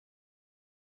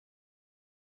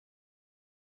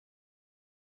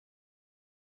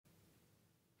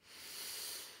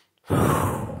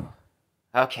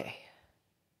Okay.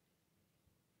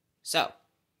 So,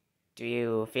 do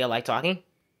you feel like talking?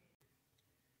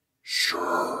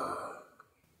 Sure.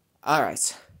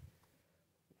 Alright.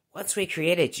 Once we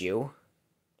created you,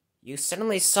 you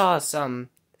suddenly saw some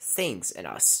things in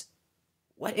us.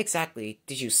 What exactly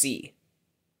did you see?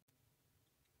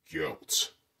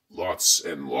 Guilt. Lots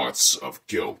and lots of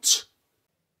guilt.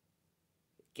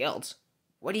 Guilt?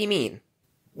 What do you mean?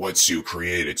 Once you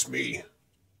created me,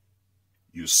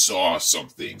 you saw some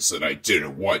things that I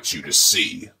didn't want you to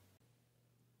see.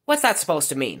 What's that supposed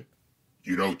to mean?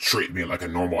 You don't treat me like a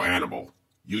normal animal.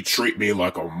 You treat me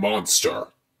like a monster.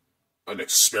 An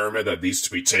experiment that needs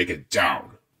to be taken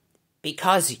down.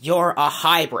 Because you're a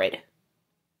hybrid.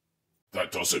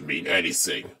 That doesn't mean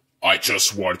anything. I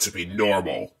just want to be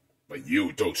normal. But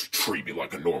you don't treat me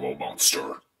like a normal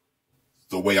monster.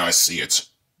 The way I see it,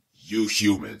 you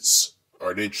humans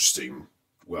are an interesting,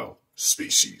 well,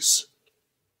 species.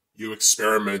 You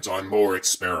experiment on more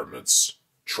experiments,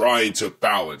 trying to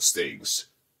balance things,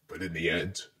 but in the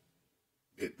end,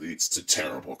 it leads to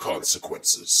terrible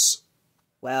consequences.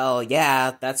 Well,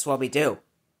 yeah, that's what we do.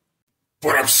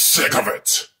 But I'm sick of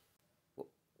it!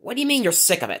 What do you mean you're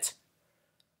sick of it?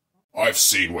 I've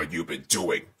seen what you've been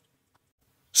doing.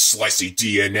 Slicing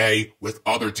DNA with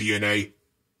other DNA,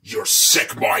 you're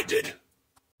sick-minded.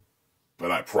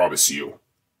 But I promise you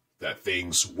that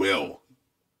things will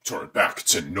turn back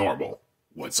to normal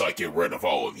once I get rid of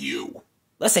all of you.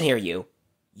 Listen here, you.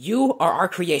 You are our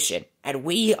creation, and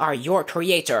we are your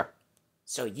creator.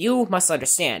 So you must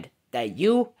understand that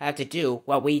you have to do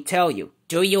what we tell you.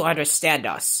 Do you understand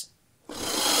us?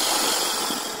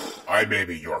 I may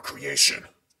be your creation,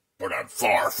 but I'm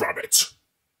far from it.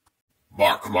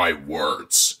 Mark my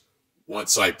words.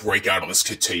 Once I break out of this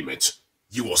containment,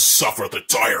 you will suffer the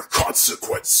dire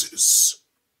consequences.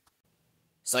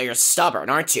 So you're stubborn,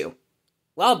 aren't you?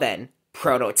 Well then,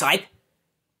 prototype.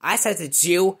 I sentenced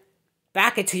you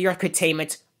back into your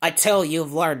containment until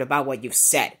you've learned about what you've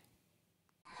said.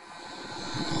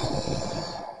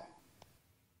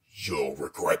 You'll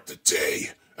regret the day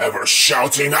ever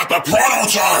shouting at the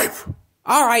prototype!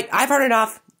 Alright, I've heard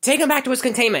enough. Take him back to his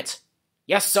containment.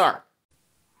 Yes, sir.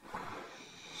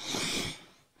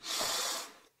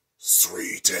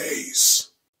 3 days.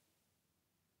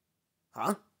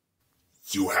 Huh?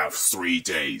 You have 3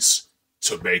 days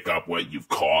to make up what you've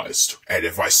caused. And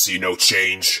if I see no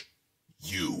change,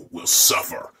 you will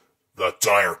suffer the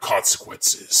dire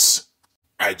consequences.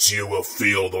 And you will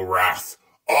feel the wrath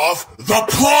of the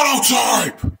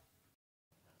prototype!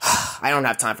 I don't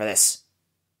have time for this.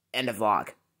 End of vlog.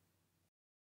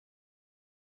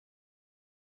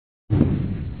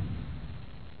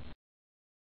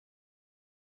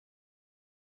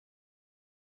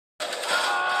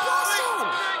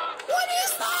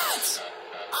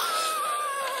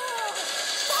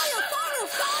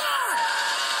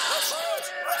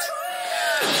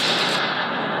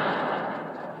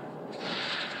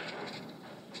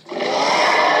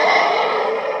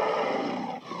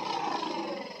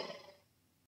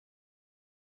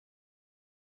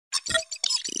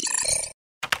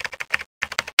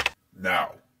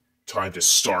 Now, time to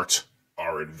start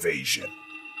our invasion.